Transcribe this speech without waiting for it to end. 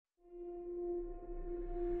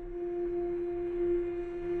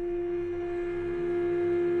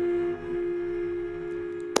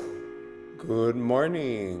Good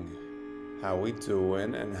morning. How we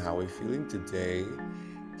doing and how we feeling today?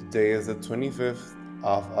 Today is the 25th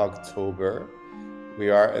of October. We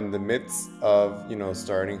are in the midst of,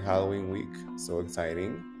 starting Halloween week. So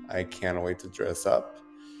exciting. I can't wait to dress up.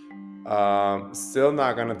 Still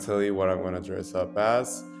not going to tell you what I'm going to dress up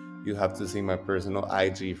as. You have to see my personal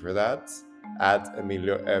IG for that at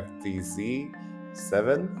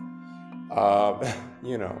EmilioFTZ7. Um,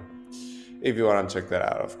 you know, if you want to check that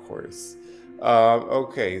out, of course.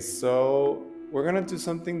 Okay, so we're gonna do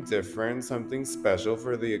something different, something special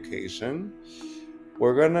for the occasion.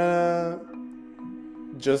 We're gonna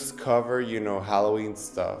just cover, Halloween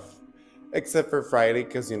stuff, except for Friday,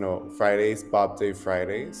 because Friday's Bob Day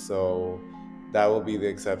Friday, so that will be the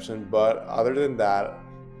exception. But other than that,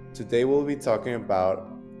 today we'll be talking about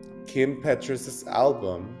Kim Petras'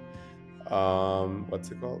 album.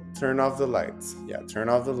 What's it called? Turn Off the Lights. Yeah, Turn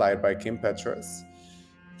Off the Light by Kim Petras.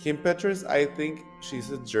 Kim Petras, I think she's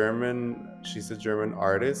a German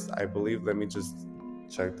artist, I believe. Let me just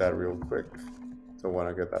check that real quick. Don't want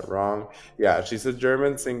to get that wrong. Yeah, she's a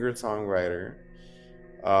German singer-songwriter,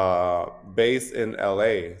 based in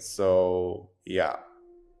LA. So yeah.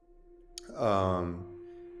 Um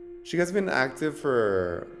she has been active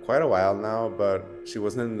for quite a while now, but she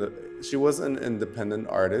was an independent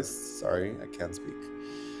artist. Sorry, I can't speak.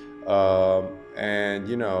 And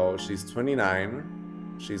she's 29.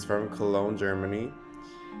 She's from Cologne, Germany.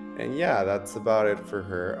 And yeah, that's about it for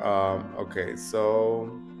her. Okay,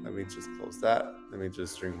 so let me just close that. Let me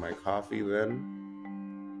just drink my coffee then.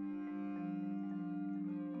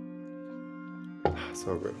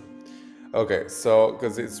 So good. Okay, so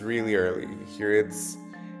because it's really early here, it's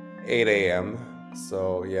 8 a.m.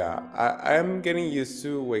 So yeah, I'm getting used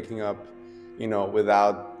to waking up,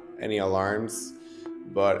 without any alarms,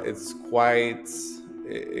 but it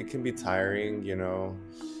can be tiring.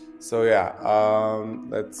 So yeah,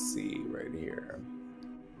 let's see right here.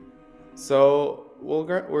 So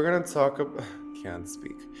we're gonna talk about can't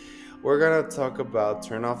speak. We're gonna talk about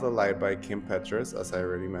 "Turn Off the Light" by Kim Petras, as I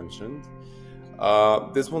already mentioned.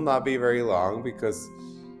 This will not be very long because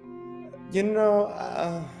you know,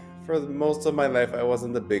 for most of my life, I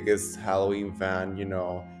wasn't the biggest Halloween fan.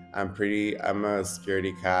 I'm a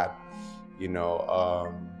scaredy cat. You know,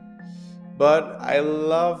 but I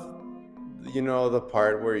love the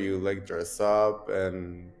part where you like dress up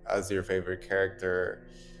and as your favorite character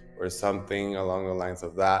or something along the lines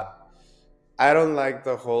of that. I don't like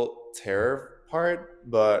the whole terror part,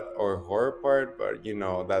 or horror part, but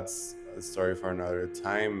that's a story for another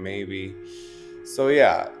time, maybe. So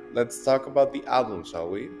yeah, let's talk about the album, shall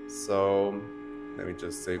we? So let me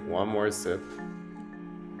just take one more sip.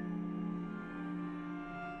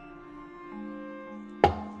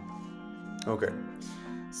 Okay.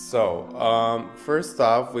 So, first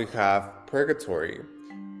off, we have Purgatory,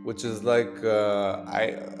 which is like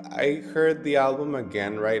I heard the album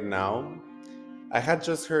again right now. I had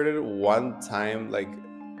just heard it one time, like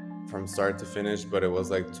from start to finish, but it was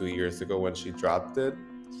like 2 years ago when she dropped it.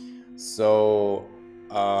 So,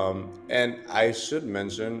 and I should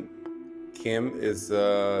mention, Kim is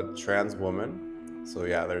a trans woman. So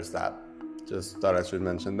yeah, there's that. Just thought I should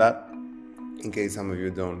mention that in case some of you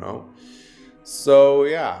don't know. So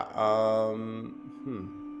yeah,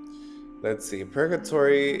 let's see.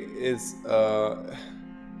 Purgatory is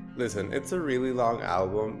listen, it's a really long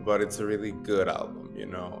album, but it's a really good album.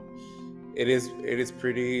 It is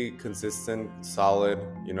pretty consistent, solid,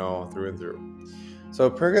 through and through. So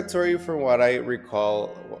Purgatory, from what I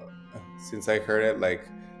recall, since I heard it like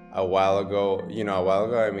a while ago,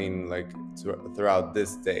 I mean like throughout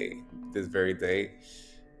this very day,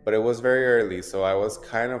 but it was very early, so I was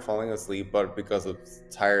kind of falling asleep, but because of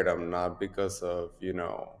tiredom, not because of the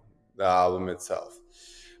album itself.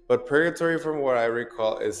 But Purgatory, from what I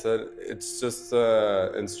recall, it's just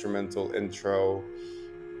a instrumental intro.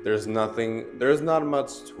 There's not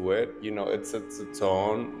much to it. It sets a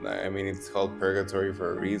tone. I mean, it's called Purgatory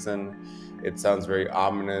for a reason. It sounds very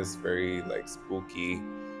ominous, very like spooky,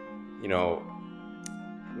 you know,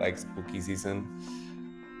 like spooky season,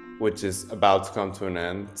 which is about to come to an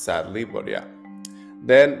end, sadly, but yeah.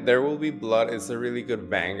 Then There Will Be Blood is a really good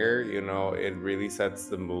banger. It really sets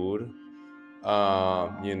the mood.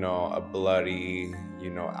 A bloody,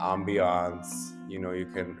 ambiance. You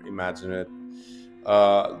can imagine it.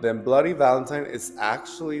 Then Bloody Valentine is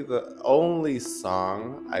actually the only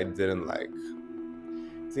song I didn't like.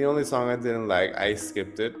 It's the only song I didn't like. I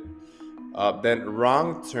skipped it. Then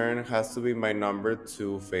Wrong Turn has to be my number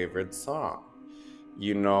two favorite song.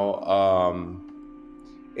 You know,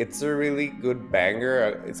 it's a really good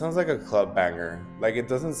banger. It sounds like a club banger. Like, it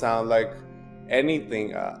doesn't sound like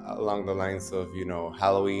anything along the lines of,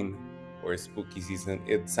 Halloween or spooky season.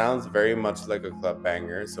 It sounds very much like a club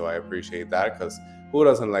banger, so I appreciate that, because who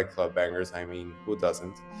doesn't like club bangers? I mean, who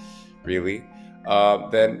doesn't, really?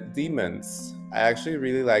 Then Demons. I actually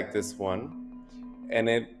really like this one, and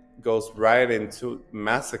it goes right into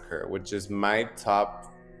Massacre, which is my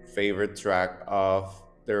top favorite track of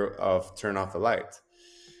Turn Off the Light.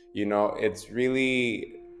 It's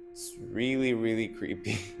really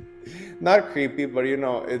creepy. Not creepy, but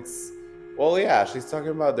it's, well, yeah, she's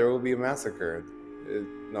talking about there will be a massacre.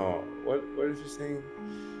 No, what is she saying?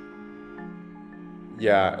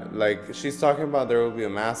 Yeah, like she's talking about there will be a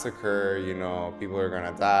massacre, people are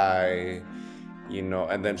gonna die,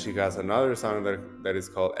 and then she has another song that is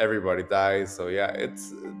called Everybody Dies. So yeah,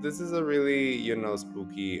 this is a really,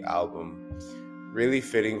 spooky album, really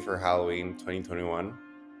fitting for Halloween 2021,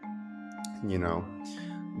 you know.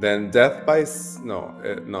 Then Death by no,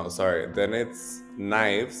 no, sorry. Then it's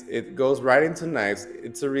Knives. It goes right into Knives.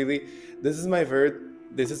 It's a really, this is my favorite.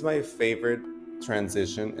 This is my favorite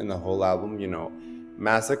transition in the whole album.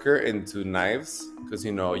 Massacre into Knives, because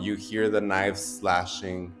you hear the knives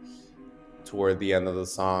slashing toward the end of the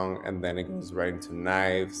song, and then it goes right into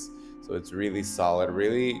Knives. So it's really solid,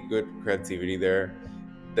 really good creativity there.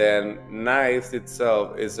 Then Knives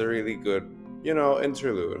itself is a really good,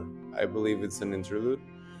 interlude. I believe it's an interlude.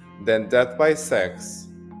 Then Death by Sex.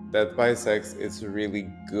 Death by Sex is a really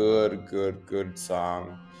good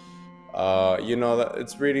song. That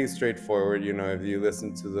it's pretty straightforward. If you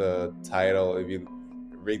listen to the title, if you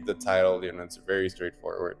read the title, it's very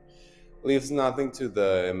straightforward. Leaves nothing to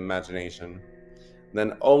the imagination.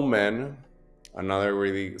 Then Omen, another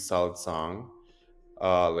really solid song.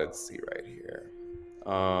 Let's see right here.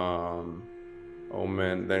 Um,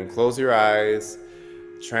 Omen. Then Close Your Eyes.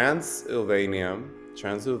 Transylvania.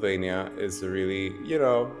 Transylvania is a really,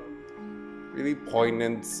 really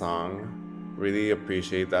poignant song. Really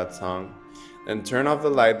appreciate that song. And Turn Off the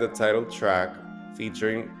Light, the title track,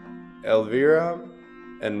 featuring Elvira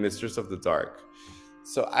and Mistress of the Dark.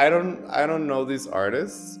 So I don't know these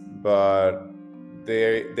artists, but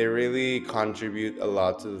they really contribute a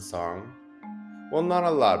lot to the song. Well, not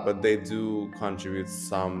a lot, but they do contribute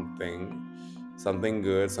something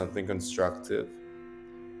good, something constructive,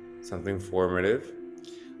 something formative.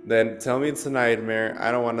 Then Tell Me It's a Nightmare, I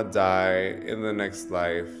Don't Want to Die, In the Next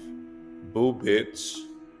Life, Boo Bitch,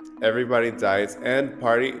 Everybody Dies, and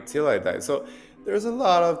Party Till I Die. So there's a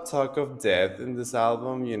lot of talk of death in this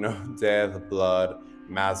album, death, blood,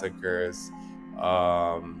 massacres,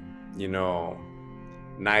 um, you know,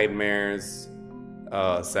 nightmares,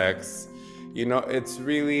 sex.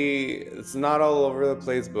 It's not all over the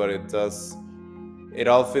place, but it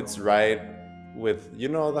all fits right with,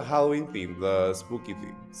 the Halloween theme, the spooky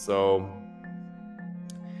theme. So,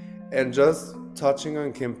 and just touching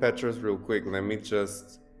on Kim Petras real quick, let me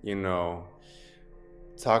just,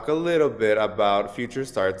 talk a little bit about Future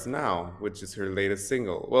Starts Now, which is her latest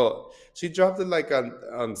single. Well, she dropped it like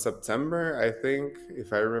on September, I think,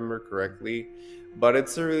 if I remember correctly. But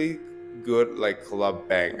it's a really good like club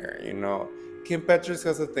banger, Kim Petras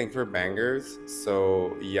has a thing for bangers,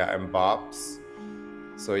 so yeah, and bops.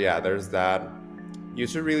 So yeah, there's that. You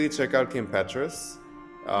should really check out Kim Petras.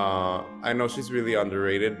 I know she's really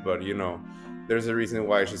underrated, but there's a reason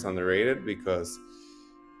why she's underrated, because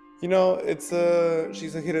she's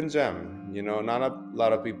a hidden gem. Not a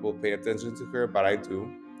lot of people pay attention to her, but I do,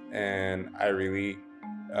 and I really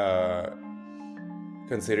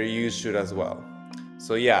consider you should as well.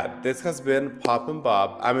 So yeah, this has been Pop and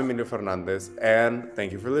Bob. I'm Emilio Fernandez, and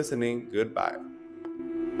thank you for listening. Goodbye.